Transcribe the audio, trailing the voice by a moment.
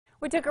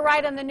We took a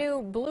ride on the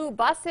new blue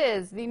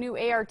buses, the new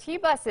ART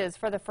buses,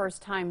 for the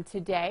first time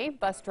today.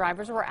 Bus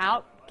drivers were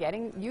out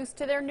getting used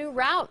to their new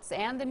routes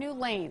and the new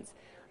lanes.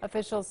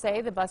 Officials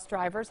say the bus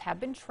drivers have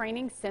been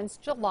training since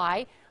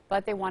July,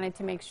 but they wanted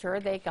to make sure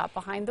they got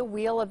behind the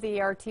wheel of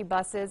the ART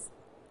buses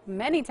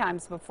many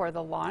times before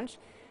the launch.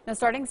 Now,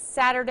 starting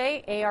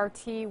Saturday,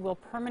 ART will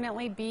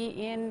permanently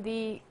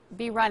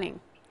be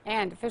running,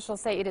 and officials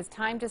say it is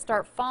time to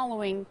start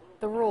following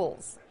the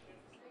rules.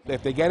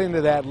 If they get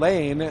into that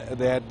lane,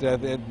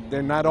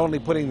 they're not only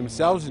putting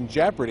themselves in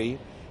jeopardy,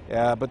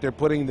 but they're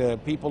putting the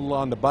people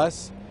on the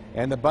bus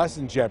and the bus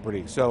in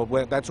jeopardy. So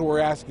that's what we're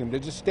asking them, to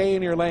just stay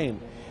in your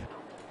lane.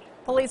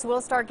 Police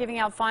will start giving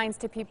out fines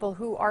to people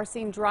who are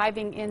seen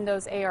driving in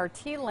those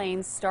ART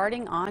lanes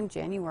starting on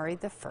January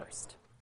the 1st.